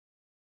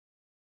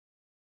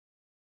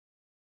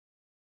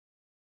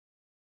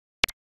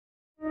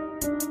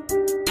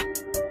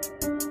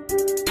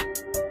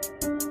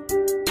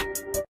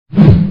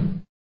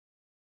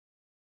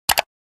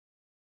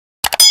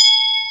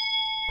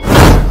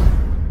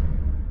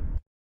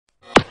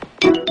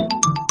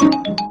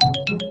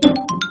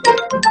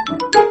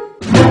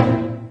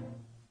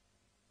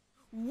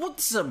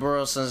What's up,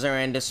 bro?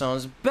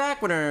 This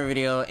back with another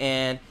video,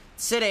 and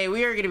today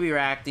we are going to be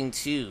reacting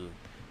to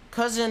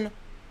Cousin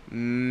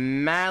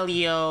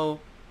Malleo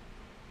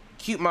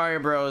Cute Mario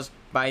Bros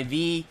by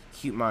the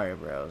Cute Mario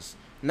Bros.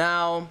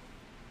 Now,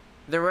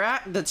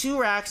 the two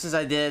reactions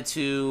I did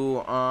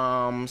to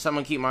some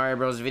of Cute Mario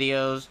Bros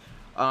videos,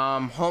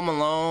 Home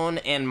Alone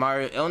and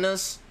Mario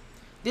Illness,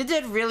 they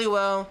did really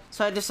well.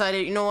 So I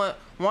decided, you know what?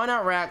 Why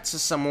not react to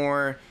some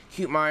more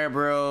Cute Mario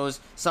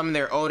Bros, some of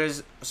their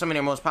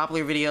most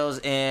popular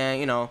videos, and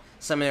you know,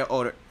 some of their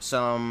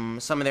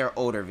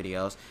older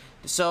videos.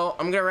 So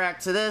I'm gonna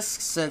react to this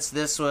since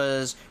this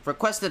was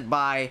requested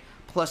by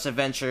Plus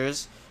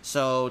Adventures.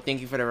 So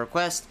thank you for the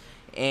request.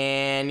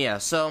 And yeah,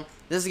 so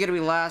this is gonna be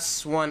the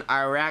last one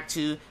I react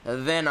to.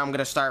 Then I'm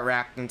gonna start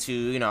reacting to,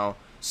 you know,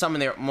 some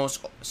of their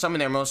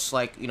most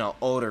like, you know,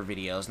 older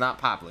videos, not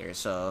popular.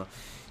 So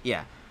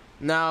yeah.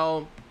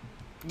 Now,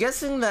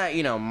 guessing that,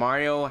 you know,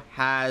 Mario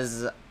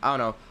has, I don't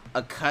know,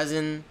 a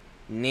cousin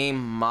named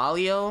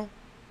Malleo,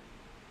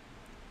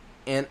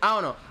 and I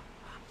don't know,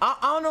 I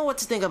don't know what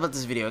to think about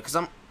this video, because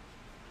I'm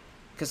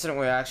considering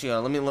we're actually,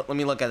 let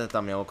me look at the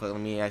thumbnail real quick. Let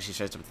me actually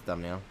search up the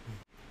thumbnail.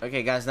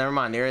 Okay, guys, never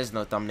mind. There is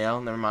no thumbnail.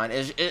 Never mind.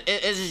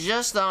 It's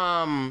just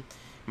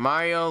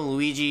Mario,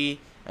 Luigi.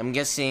 I'm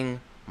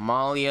guessing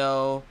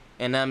Malleo,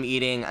 and I'm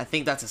eating. I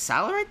think that's a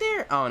salad right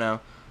there. I don't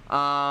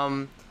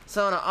know.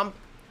 So no,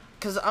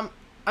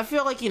 I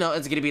feel like, you know,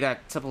 it's gonna be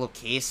that typical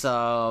case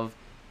of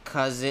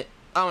cousin,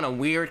 I don't know,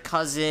 weird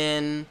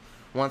cousin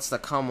wants to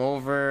come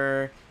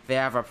over, they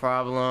have a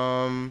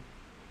problem,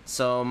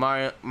 so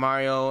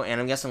Mario and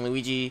I'm guessing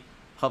Luigi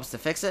helps to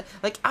fix it.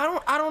 Like, I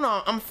don't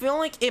know, I'm feeling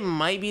like it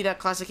might be that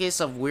classic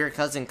case of weird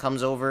cousin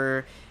comes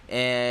over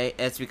and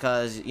it's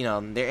because, you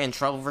know, they're in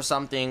trouble for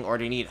something or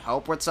they need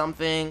help with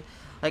something.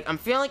 Like, I'm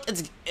feeling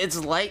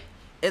like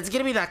it's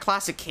gonna be that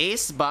classic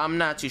case, but I'm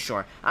not too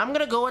sure. I'm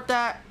gonna go with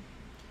that.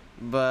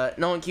 But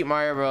knowing Cute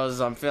Mario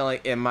Bros, I'm feeling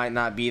like it might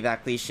not be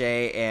that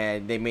cliche,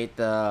 and they made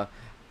the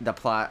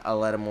plot a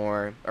little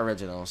more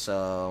original.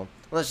 So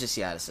let's just see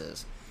how this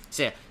is.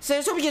 So yeah,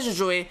 so hope you guys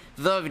enjoy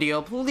the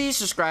video. Please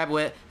subscribe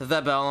with the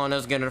bell on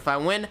those get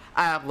notified when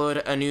I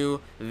upload a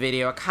new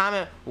video.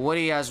 Comment what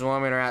do you guys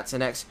want me to react to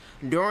next.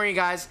 Don't worry,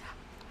 guys.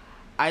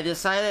 I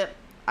decided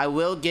I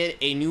will get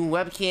a new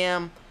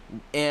webcam.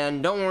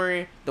 And don't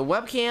worry, the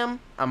webcam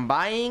I'm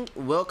buying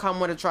will come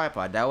with a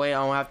tripod. That way I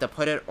don't have to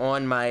put it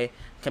on my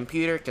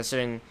computer,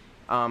 considering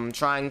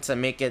trying to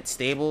make it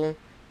stable.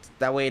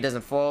 That way it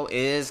doesn't fall. It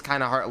is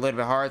kind of hard, a little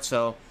bit hard.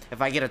 So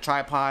if I get a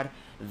tripod,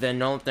 then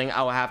the only thing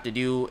I will have to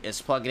do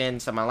is plug it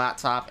into my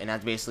laptop, and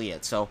that's basically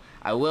it. So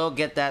I will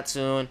get that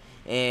soon,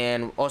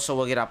 and also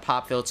we'll get a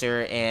pop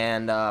filter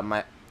and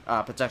my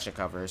protection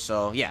cover.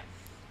 So yeah.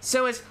 So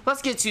anyways,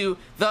 let's get to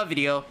the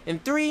video. In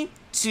 3,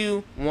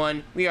 2,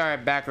 1, we are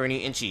at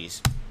macaroni and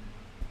cheese.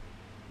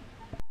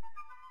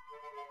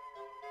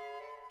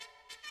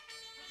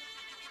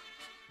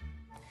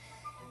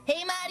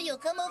 Hey Mario,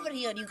 come over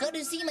here. You got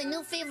to see my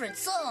new favorite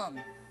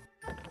song.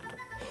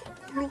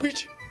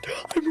 Luigi,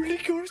 I'm really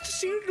curious to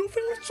see your new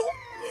favorite song.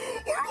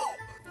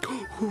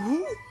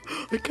 Oh,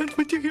 I can't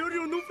wait to hear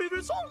your new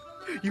favorite song.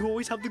 You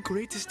always have the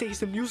greatest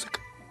taste in music.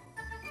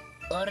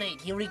 Alright,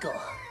 here we go.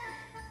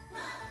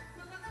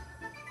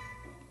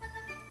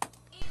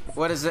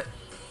 What is it?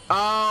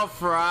 Oh,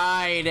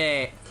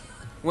 Friday.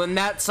 When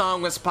that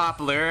song was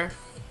popular.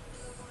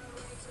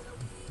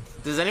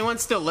 Does anyone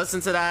still listen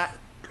to that?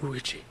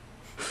 Luigi,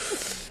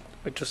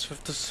 I just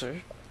have to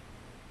say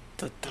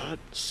that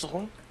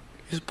song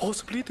is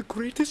possibly the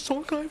greatest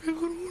song I've ever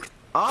heard.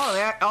 Oh,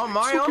 yeah. Oh,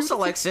 Mario also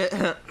likes it.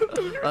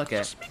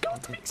 Okay.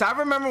 So I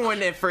remember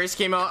when it first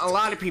came out, a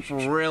lot of people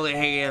really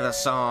hated the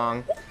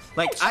song.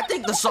 Like, I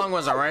think the song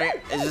was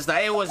alright. It's just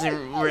that it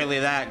wasn't really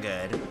that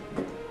good.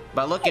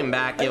 But looking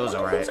back, it was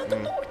alright.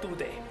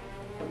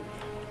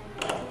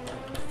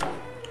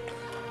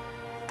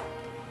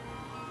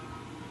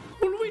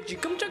 Oh, Luigi,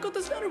 come check out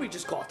this letter we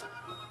just got.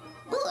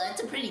 Oh,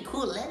 that's a pretty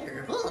cool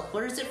letter. Oh,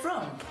 where is it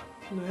from?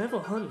 I have a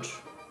hunch.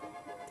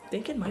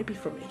 Think it might be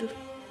from Italy.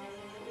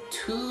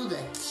 To the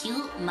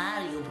Cute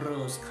Mario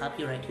Bros.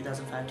 Copyright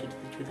 2005 to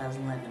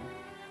 2011.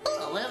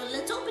 Oh, well,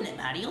 let's open it,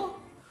 Mario.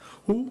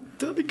 Oh,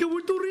 then I can't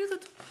wait to read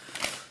it.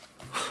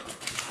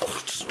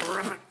 Oh, just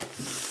rip it.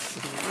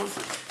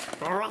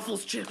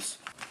 Ruffles chips.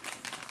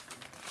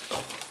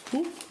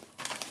 Oh.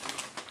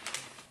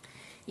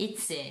 It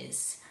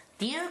says,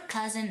 Dear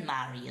Cousin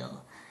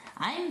Mario,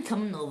 I am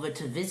coming over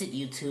to visit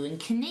you two in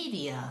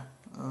Canada.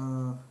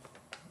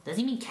 Does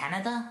he mean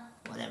Canada?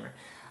 Whatever.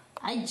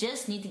 I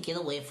just need to get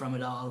away from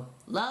it all.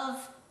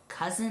 Love,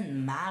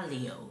 Cousin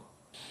Malleo.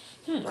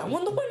 I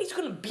wonder when he's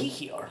gonna be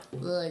here.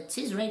 Well, it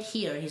says right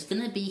here, he's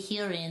gonna be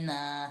here in,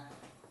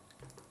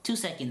 2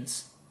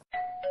 seconds.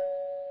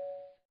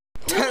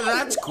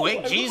 That's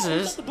quick,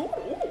 Jesus.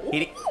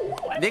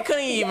 They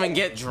couldn't even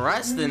get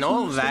dressed and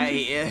all of that.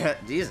 Yeah,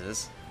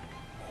 Jesus.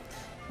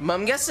 But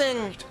I'm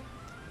guessing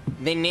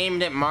they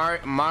named it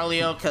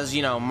Malleo because,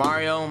 you know,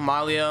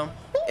 Malleo.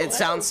 It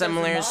sounds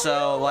similar,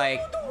 so,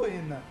 like,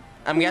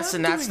 I'm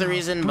guessing that's the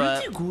reason,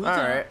 but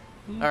alright.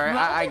 Alright,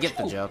 I get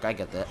the joke. I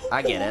get that.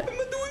 I get it. I'm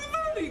doing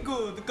very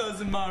good,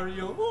 Cousin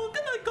Mario. Oh,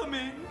 can I come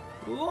in?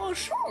 Oh,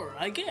 sure,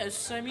 I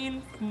guess. I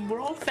mean, we're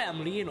all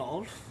family and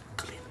all.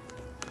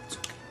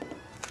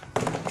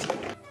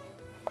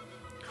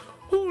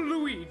 Oh,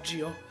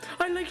 Luigi,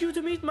 I'd like you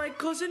to meet my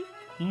cousin,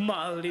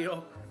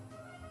 Malleo.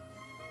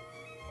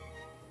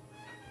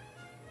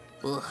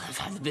 Ugh, I've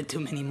had a bit too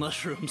many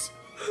mushrooms.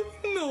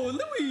 No,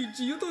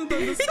 Luigi, you don't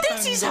understand. He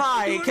thinks he's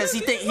high because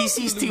he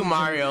sees two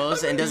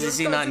Marios and doesn't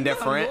see nothing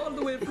different.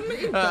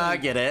 I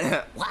get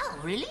it. Wow,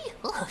 really?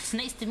 Oh, it's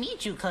nice to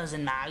meet you,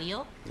 Cousin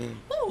Mario.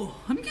 Oh,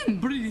 I'm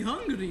getting pretty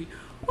hungry.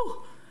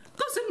 Oh,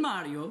 Cousin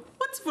Mario,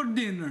 what's for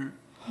dinner?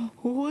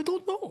 Oh, I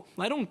don't know.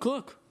 I don't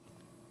cook.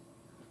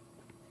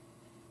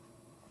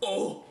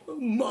 Oh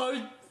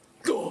my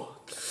God!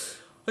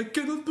 I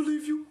cannot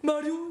believe you,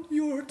 Mario.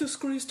 You're a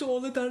disgrace to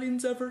all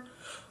Italians ever.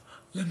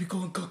 Let me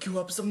go and cook you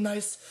up some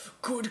nice,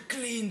 good,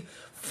 clean,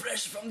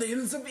 fresh from the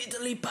hills of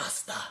Italy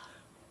pasta.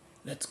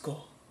 Let's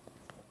go.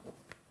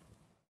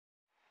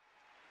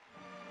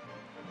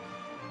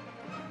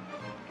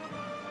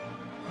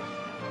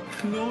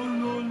 No,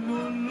 no,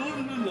 no, no,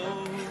 no,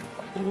 no.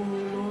 Oh,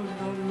 no,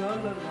 no, no,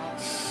 no, no.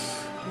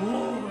 Oh,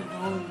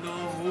 no, no,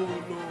 oh,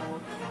 no.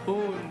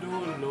 Oh, no,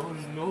 no,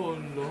 no,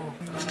 no.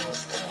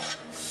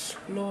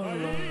 No, no,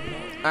 no.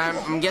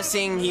 I'm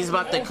guessing he's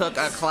about to cook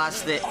a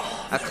classic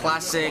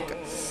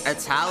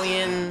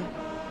Italian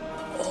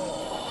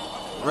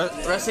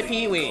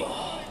recipe. Wait.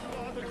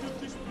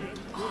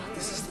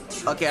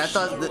 Okay, I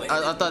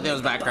thought there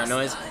was background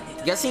noise.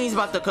 Guessing he's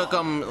about to cook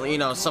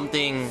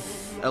something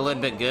a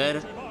little bit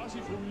good.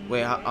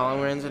 Wait, how long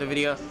we're into the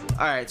video?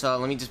 All right, so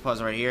let me just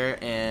pause right here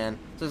and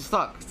just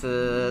talk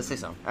to say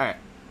something. All right,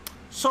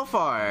 so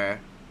far.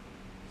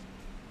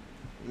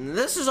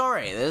 This is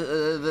alright.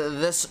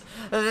 This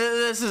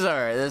is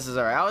alright. This is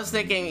alright. I was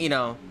thinking,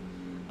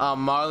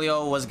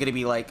 Mario was gonna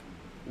be like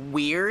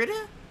weird,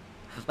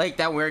 like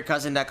that weird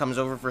cousin that comes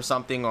over for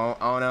something. I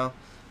don't know,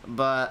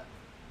 but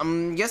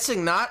I'm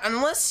guessing not,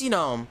 unless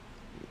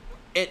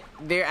it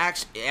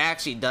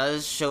actually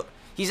does show.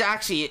 He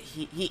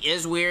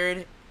is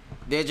weird.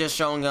 They're just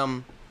showing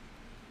him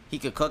he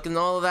could cook and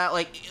all of that.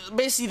 Like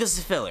basically, this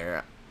is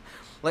filler.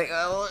 Like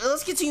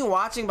let's continue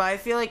watching, but I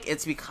feel like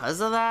it's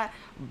because of that.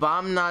 But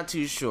I'm not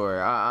too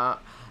sure.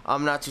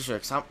 I'm not too sure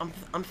because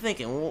I'm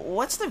thinking,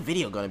 what's the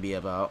video gonna be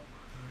about?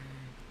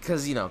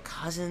 Because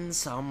cousins.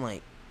 So I'm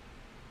like,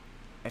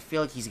 I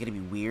feel like he's gonna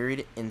be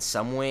weird in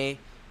some way,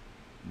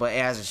 but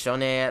it hasn't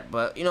shown it yet.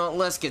 But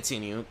let's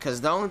continue because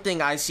the only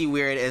thing I see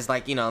weird is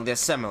like they're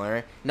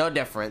similar, no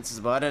difference.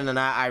 But other than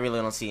that, I really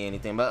don't see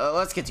anything. But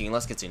let's continue.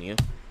 Let's continue.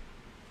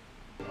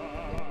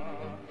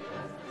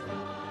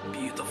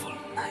 Beautiful,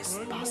 nice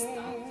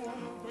pasta.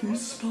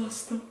 This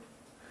pasta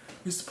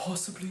is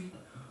possibly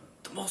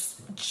the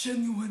most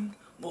genuine,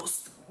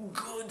 most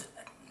good,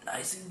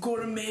 nice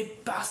gourmet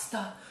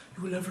pasta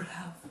you will ever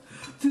have.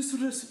 This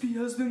recipe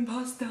has been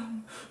passed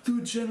down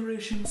through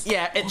generations,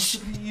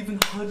 possibly even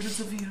hundreds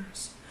of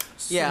years.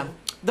 So, yeah,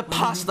 the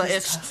pasta,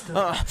 it's keep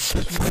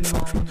in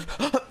mind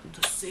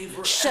to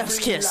savor chef's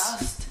every kiss.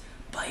 last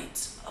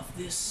bite of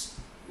this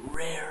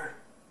rare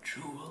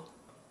jewel.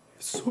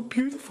 It's so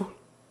beautiful.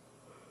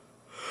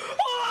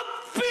 Oh,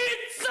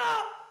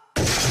 pizza!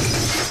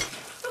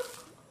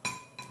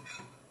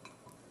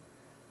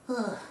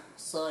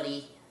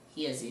 Sorry,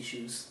 he has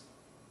issues.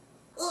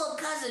 Oh,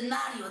 Cousin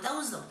Mario, that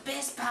was the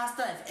best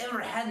pasta I've ever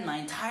had in my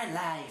entire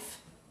life.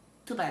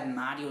 Too bad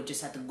Mario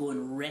just had to go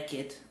and wreck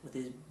it with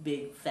his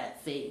big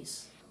fat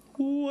face.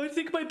 Oh, I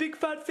think my big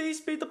fat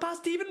face made the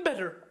pasta even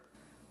better.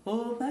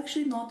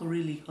 Actually not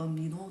really.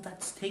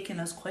 That's taken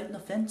as quite an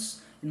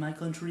offense in my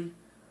country.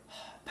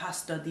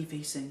 Pasta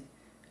defacing.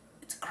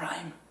 It's a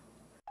crime.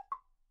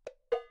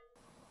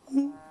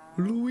 Oh,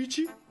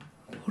 Luigi,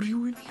 are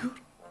you in here?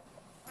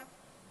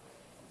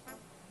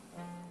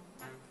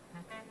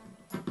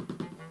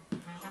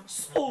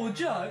 So,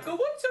 Jack,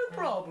 what's your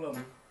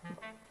problem?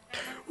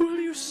 Well,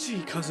 you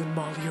see, Cousin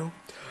Malleo,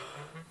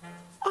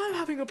 I'm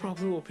having a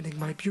problem opening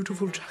my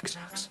beautiful Jack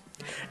Snacks.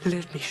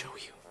 Let me show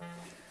you.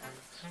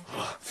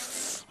 Oh,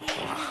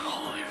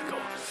 here we go.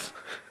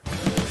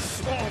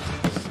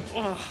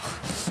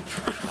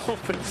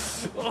 Open.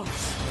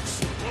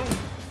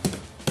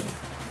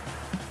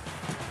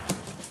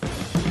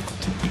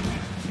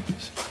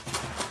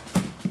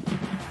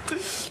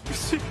 You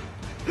see,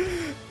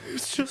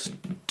 it's just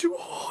too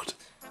hard.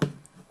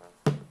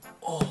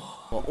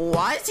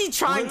 Why is he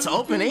trying to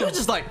open it? He was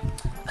just like,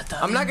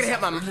 I'm not gonna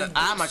hit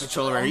my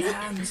controller.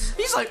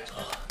 He's like,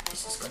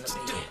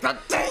 God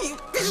dang,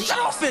 this is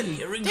open!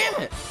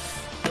 Damn it!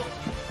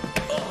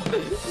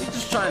 He's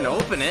just trying to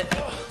open it.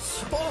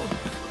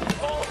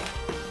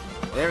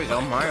 There we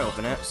go, Mario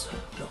opened it.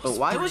 But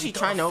why was he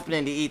trying to open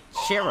it to eat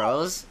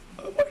churros?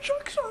 My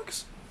Jack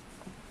Snacks.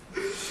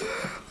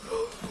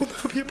 We'll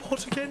never be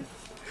apart again.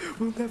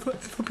 We'll never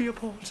ever be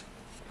apart.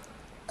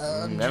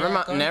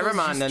 Never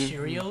mind then.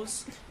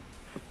 Cheerios?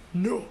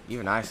 No.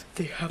 Even I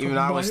They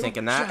was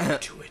thinking that.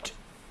 To it.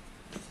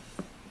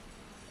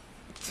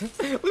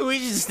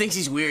 Luigi just thinks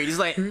he's weird. He's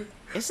like,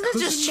 Isn't it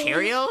just Cousin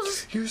Mario,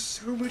 Cheerios? you're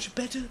so much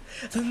better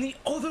than the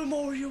other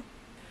Mario.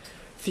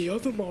 The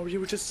other Mario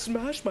would just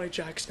smash my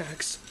Jack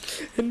Snacks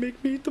and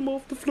make me eat them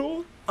off the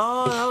floor.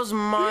 Oh, that was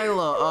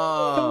Milo.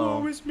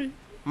 Oh, Oh, it's me.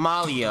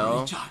 Maleo.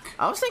 Hey, Jack,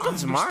 I was thinking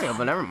it's I Mario, understand.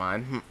 but never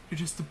mind. You're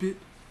just a bit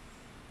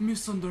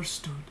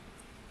misunderstood.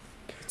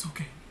 It's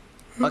okay.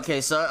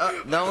 Okay,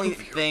 so the only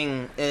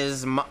thing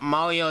is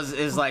Maleo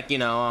is like, you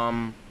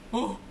know,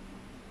 Oh,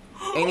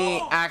 any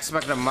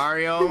aspect of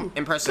Mario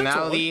in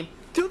personality,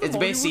 The other it's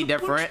Mario basically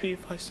would've punched different. me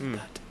if I said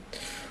that.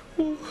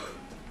 Oh,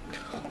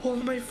 all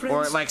my friends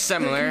Or, like,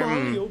 similar, make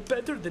Mario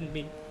better than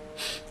me.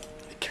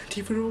 I can't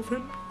even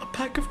open a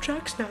pack of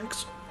Jack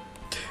Snacks.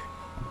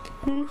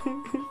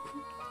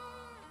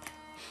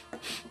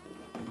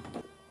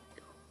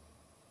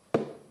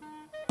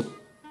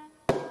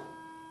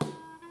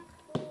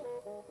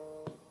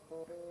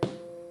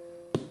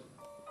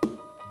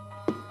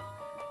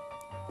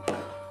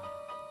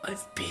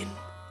 I've been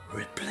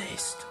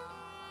replaced.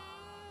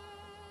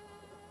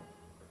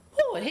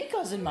 Oh, hey,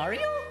 Cousin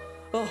Mario.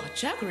 Oh,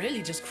 Jack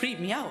really just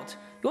creeped me out.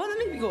 You wanna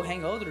maybe go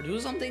hang out or do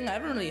something? I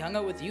haven't really hung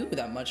out with you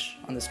that much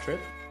on this trip.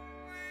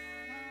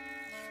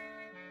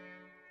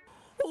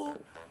 oh,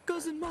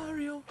 Cousin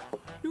Mario,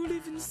 you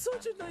live in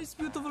such a nice,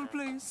 beautiful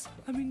place.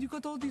 I mean, you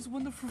got all these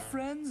wonderful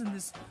friends and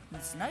this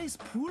nice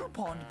pool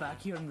pond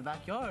back here in the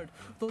backyard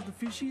with all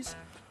the fishies.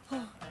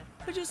 Oh,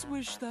 I just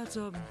wish that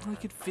I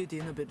could fit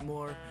in a bit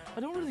more. I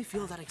don't really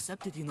feel that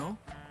accepted, you know.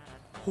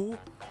 Oh,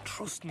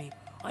 trust me,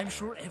 I'm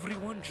sure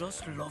everyone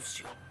just loves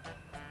you.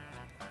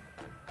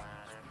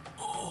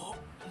 Oh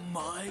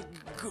my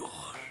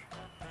God!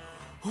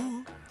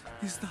 Oh,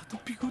 is that a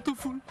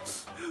beautiful,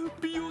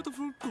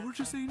 beautiful,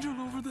 gorgeous angel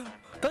over there?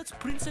 That's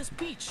Princess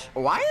Peach.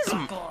 Why is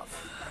Fuck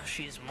off.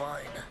 She's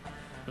mine.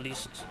 At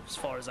least as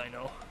far as I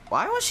know.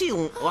 why is she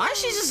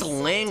just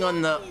laying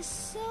on the? Is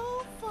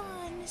so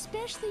fun,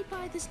 especially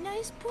by this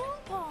nice pool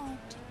pond.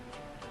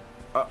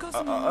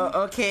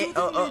 Okay,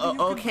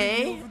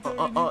 okay,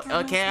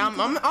 okay.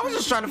 I was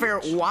just trying to figure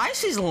out why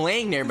she's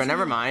laying there, but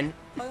never mind.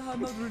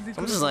 I'm not really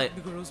I'm just like,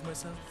 the girls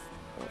myself.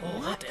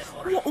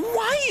 Whatever.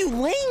 why are you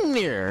laying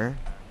there?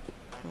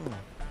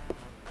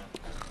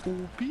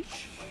 Oh,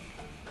 Peach.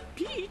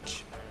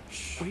 Peach.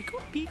 Wake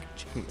up,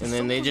 Peach. And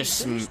then they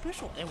just Very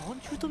special. I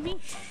want you to meet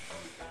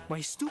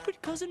my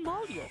stupid cousin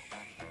Malleo.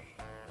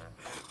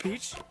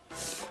 Peach.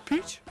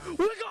 Peach.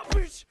 Wake up,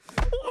 Peach.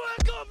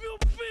 Wake up, you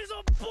piece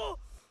of bull.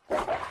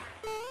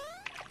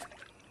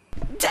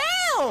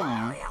 Damn!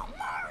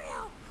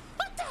 Mario!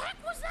 What the heck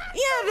was that?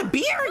 Yeah, the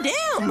beer.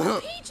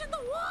 Damn. Peach in the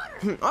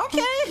water!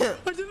 Okay.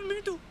 I didn't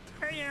mean to.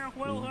 Hey,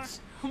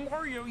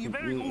 Mario, you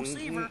better go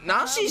save her. Now I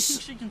don't she's-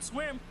 think she can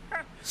swim.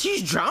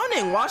 She's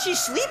drowning while she's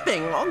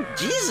sleeping. Oh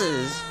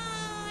Jesus.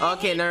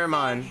 Okay, never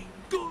mind.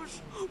 Gosh,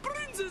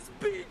 Princess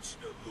Peach!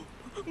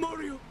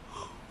 Mario,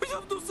 we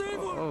have to save her!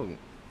 Oh,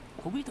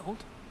 Oh, we don't.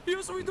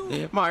 Yes, we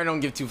do! Mario don't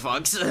give two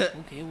fucks.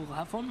 Okay, we'll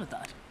have fun with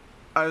that.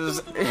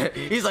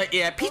 He's like,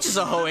 yeah, Peach is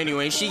a hoe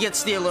anyway. She gets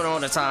stealing all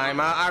the time.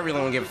 I really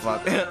don't give a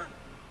fuck. Here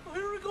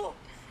we go!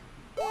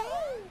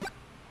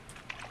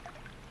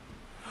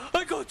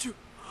 I got you!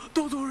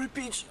 Don't worry,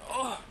 Peach!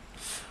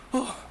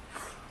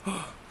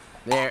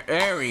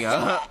 There we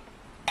go.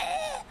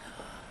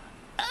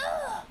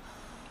 Oh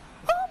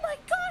my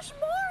gosh,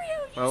 Mario!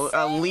 You Well,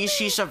 at least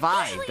she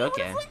survived. Usually you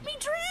Okay. would've let me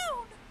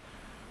drown!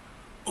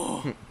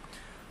 Oh,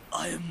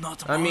 I am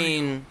not I Mario.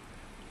 mean,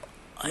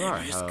 I you are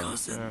am his a hoe,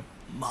 cousin,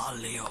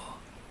 Malleo.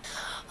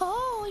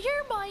 Oh,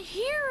 you're my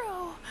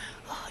hero!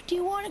 Oh, do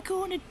you want to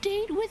go on a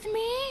date with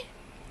me?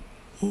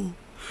 Oh,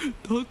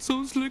 that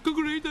sounds like a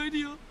great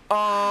idea.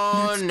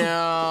 oh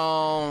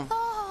no.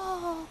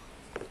 Oh,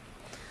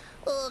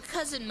 Oh,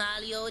 Cousin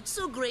Malleo, it's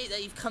so great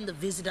that you've come to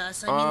visit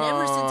us. I mean,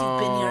 ever since you've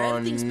been here,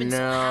 everything's been so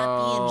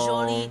happy and no.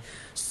 jolly.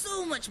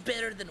 So much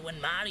better than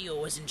when Mario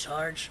was in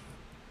charge.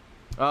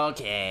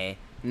 Okay,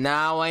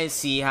 now I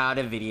see how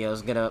the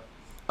video's gonna.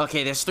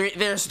 Okay, there's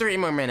three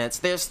more minutes.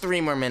 There's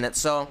 3 more minutes.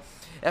 So,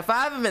 if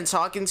I haven't been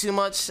talking too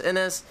much in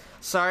this,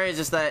 sorry. It's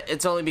just that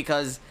it's only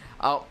because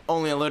I'm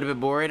only a little bit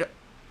bored.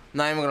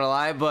 Not even gonna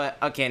lie, but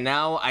okay,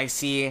 now I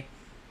see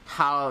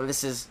how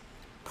this is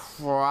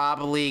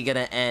probably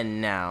gonna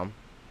end now.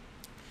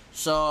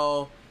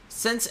 So,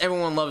 since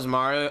everyone loves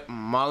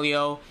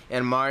Malleo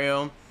and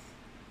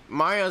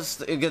Mario's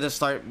gonna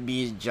start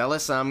be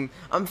jealous. I'm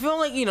feeling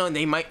like, you know,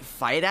 they might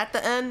fight at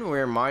the end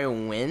where Mario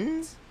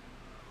wins,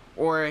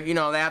 or you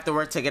know, they have to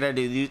work together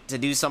to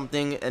do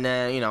something, and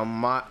then, you know,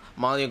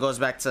 Malleo goes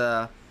back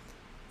to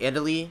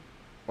Italy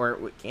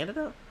or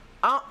Canada.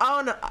 I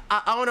don't know.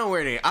 I don't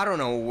know I don't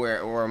know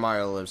where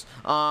Mario lives.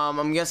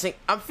 I'm guessing.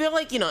 I feel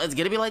like, you know, it's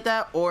gonna be like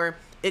that, or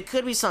it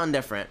could be something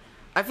different.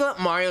 I feel like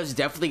Mario's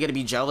definitely gonna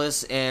be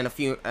jealous in a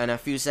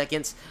few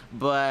seconds,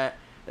 but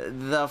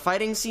the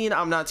fighting scene,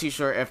 I'm not too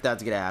sure if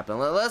that's gonna happen.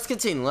 Let's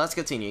continue,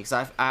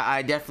 because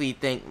I definitely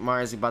think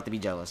Mario's about to be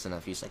jealous in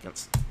a few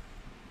seconds.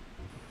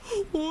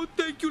 Oh,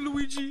 thank you,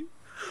 Luigi.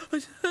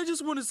 I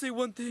just want to say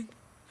one thing.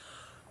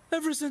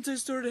 Ever since I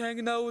started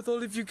hanging out with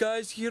all of you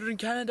guys here in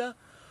Canada,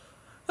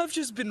 I've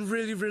just been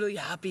really, really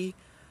happy.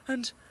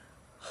 and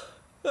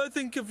I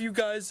think of you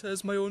guys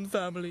as my own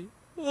family.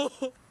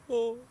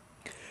 Oh.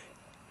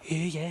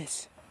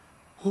 Yes.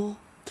 Oh,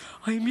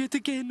 I am yet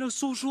again a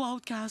social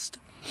outcast.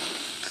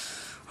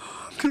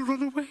 I'm gonna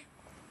run away.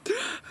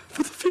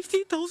 For the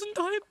 15,000th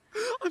time,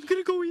 I'm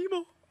gonna go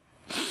emo.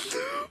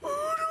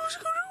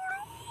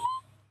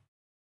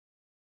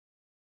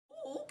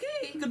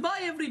 Okay,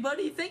 goodbye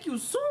everybody. Thank you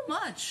so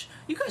much.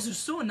 You guys are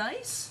so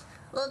nice.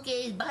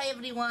 Okay, bye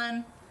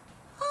everyone.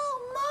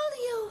 Oh,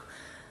 Malleo,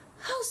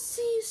 I'll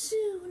see you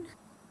soon.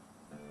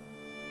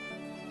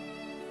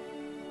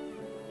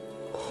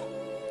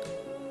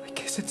 I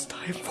guess it's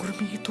time for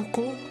me to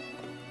go.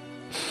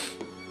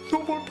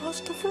 No more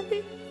pasta for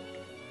me.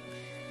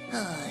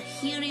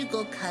 Here you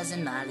go,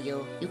 Cousin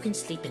Malleo. You can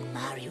sleep in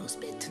Mario's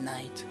bed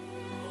tonight.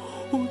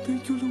 Oh,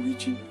 thank you,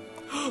 Luigi.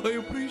 I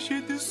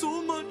appreciate this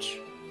so much.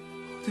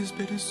 This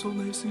bed is so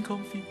nice and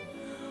comfy.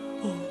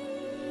 Oh,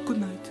 good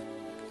night.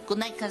 Good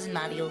night, Cousin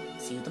Malleo.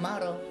 See you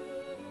tomorrow.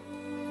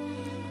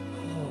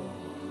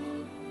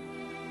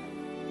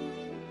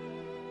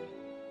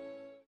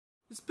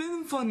 It's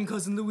been fun,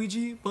 Cousin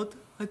Luigi, but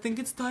I think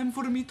it's time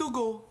for me to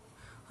go.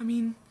 I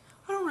mean,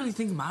 I don't really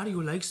think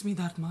Mario likes me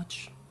that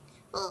much.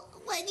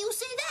 Why do you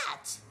say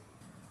that?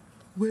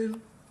 Well,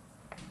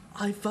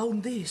 I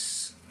found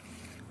this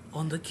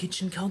on the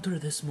kitchen counter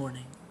this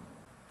morning.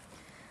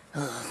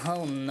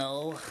 Oh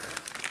no.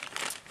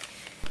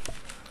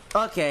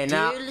 Okay,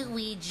 now. Dear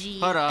Luigi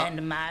Hold up.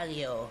 and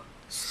Mario.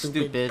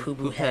 Stupid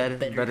poo-poo poop head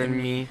better than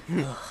me.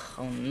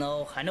 Oh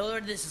no, I know where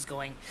this is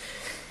going.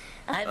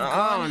 I've Oh,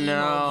 gone emo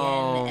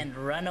no. again and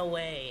run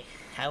away.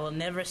 I will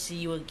never see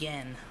you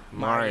again,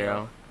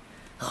 Mario.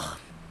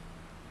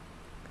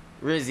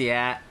 Where's he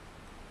at?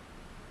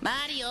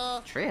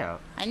 Mario, Trio.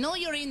 I know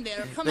you're in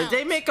there. Come Did out.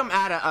 they make him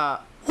out of,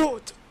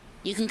 What?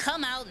 You can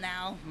come out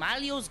now.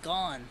 Mario's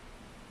gone.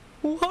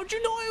 Oh, how'd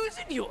you know I was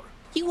in here?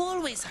 You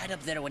always hide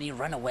up there when you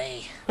run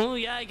away. Oh,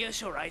 yeah, I guess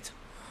you're right.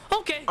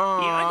 Okay, here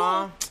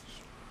Aw. I go.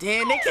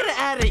 Damn, they could have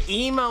added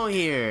emo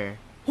here.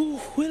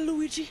 Oh, well,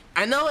 Luigi.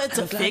 I know it's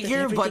a I'm glad that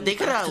figure, but everything's they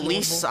could back have to at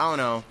least, normal. I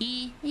don't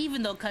know,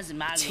 Even though Cousin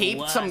Mario taped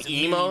was some a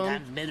million emo,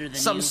 times better than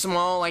some you,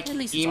 small, like, at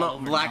least it's all emo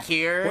over black now.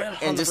 hair, Well, on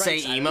and the just bright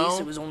say side, at least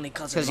it emo. was only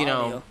Cousin Because, you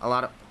know, Mario. a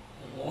lot of,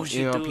 What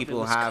you know, do if it people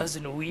was have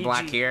Cousin Weegee?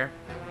 black hair.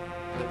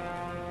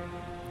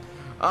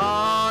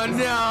 Oh,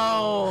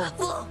 no!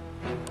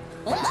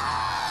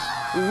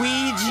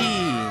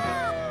 Weegee!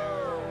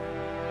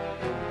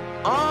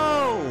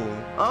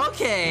 Oh,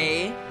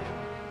 okay.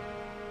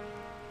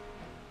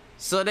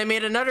 So they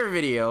made another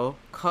video,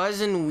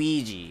 Cousin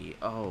Weegee.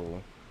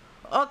 Oh.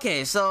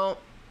 Okay, so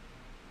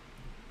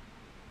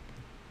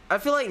I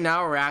feel like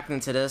now reacting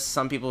to this,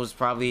 some people is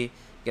probably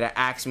gonna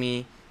ask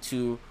me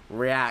to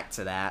react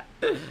to that.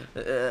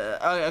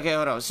 Okay,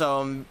 hold on.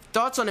 So,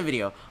 thoughts on the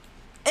video.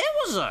 It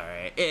was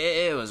alright.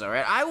 It was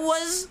alright. I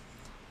was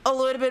a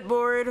little bit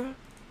bored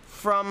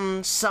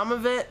from some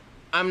of it.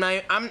 I'm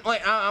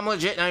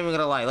legit not even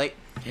gonna lie. Like,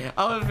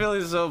 I was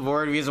feeling so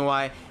bored. Reason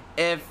why,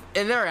 if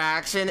in their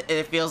action,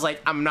 it feels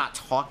like I'm not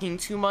talking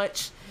too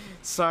much.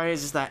 Sorry,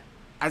 it's just that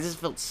I just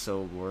felt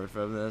so bored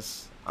from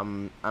this.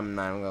 I'm not even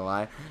gonna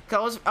lie.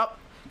 Cause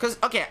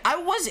okay, I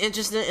was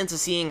interested into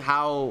seeing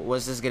how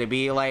was this gonna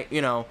be. Like,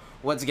 you know,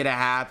 what's gonna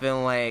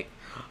happen. Like,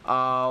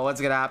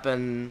 what's gonna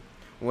happen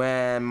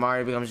when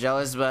Mario becomes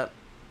jealous. But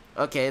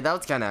okay, that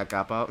was kind of a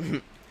cop out.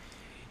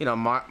 You know,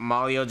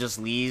 Mario just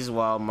leaves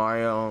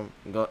while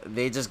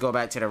they just go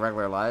back to their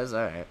regular lives.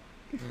 All right.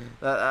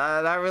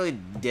 That really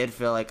did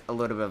feel like a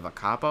little bit of a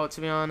cop-out,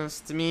 to be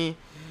honest, to me.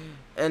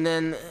 And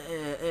then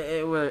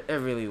it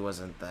really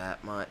wasn't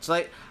that much.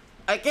 Like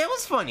it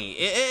was funny.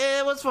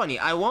 It was funny.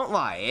 I won't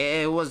lie.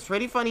 It was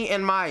pretty funny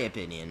in my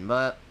opinion.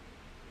 But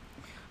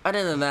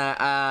other than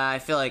that, I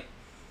feel like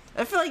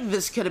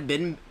this could have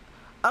been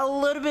a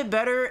little bit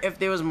better if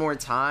there was more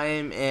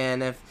time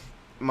and if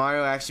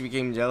Mario actually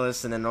became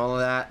jealous and then all of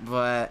that.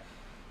 But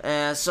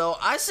so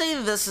I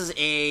say this is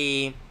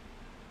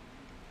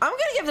I'm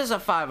gonna give this a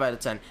 5 out of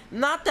 10.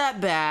 Not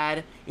that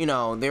bad. You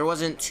know, there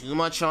wasn't too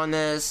much on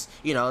this.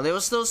 You know, there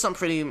was still some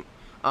pretty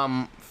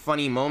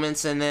funny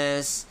moments in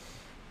this.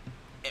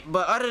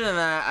 But other than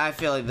that, I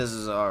feel like this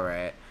is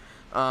alright.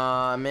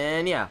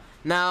 And yeah.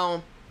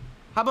 Now,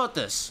 how about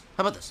this?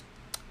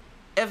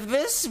 If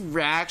this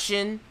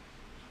reaction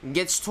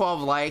gets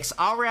 12 likes,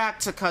 I'll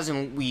react to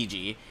Cousin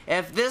Weegee.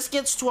 If this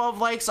gets 12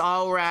 likes,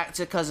 I'll react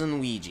to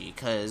Cousin Weegee.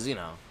 Because, you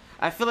know,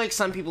 I feel like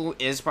some people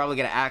is probably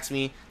gonna ask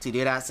me to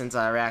do that since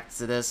I reacted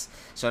to this.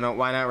 So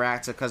why not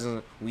react to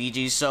Cousin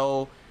Weegee?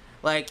 So,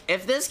 like,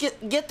 if this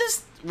get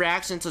this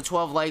reaction to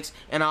 12 likes,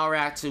 and I'll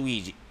react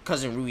to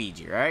Cousin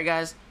Weegee. All right,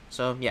 guys.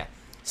 So yeah.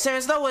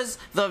 Since that was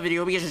the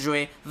video, if you guys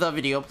enjoy the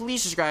video,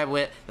 please subscribe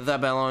with the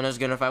bell on. It's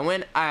good if I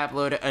win. I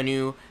upload a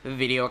new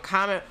video.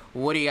 Comment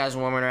what do you guys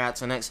want me to react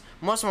to next.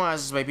 Most of my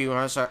guys by people who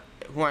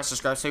aren't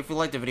subscribed. So if you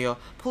like the video,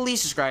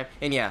 please subscribe.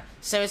 And yeah,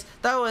 since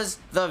that was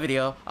the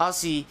video, I'll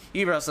see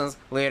you bros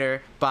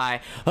later. Bye.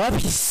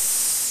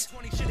 Peace.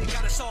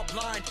 saw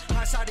blind.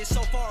 Hindsight is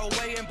so far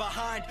away and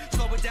behind.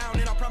 Slow it down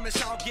and I promise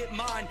I'll get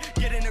mine.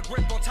 Getting a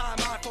grip on time,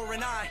 eye for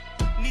an eye.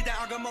 Need that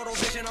Agamotto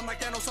vision, I'm like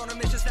Thanos on a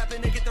mission.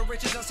 Snapping and get the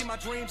riches, I see my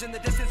dreams in the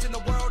distance in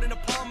the world. In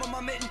the palm of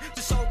my mitten,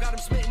 the soul got him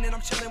smitten. And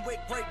I'm chilling with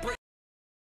Great Britain.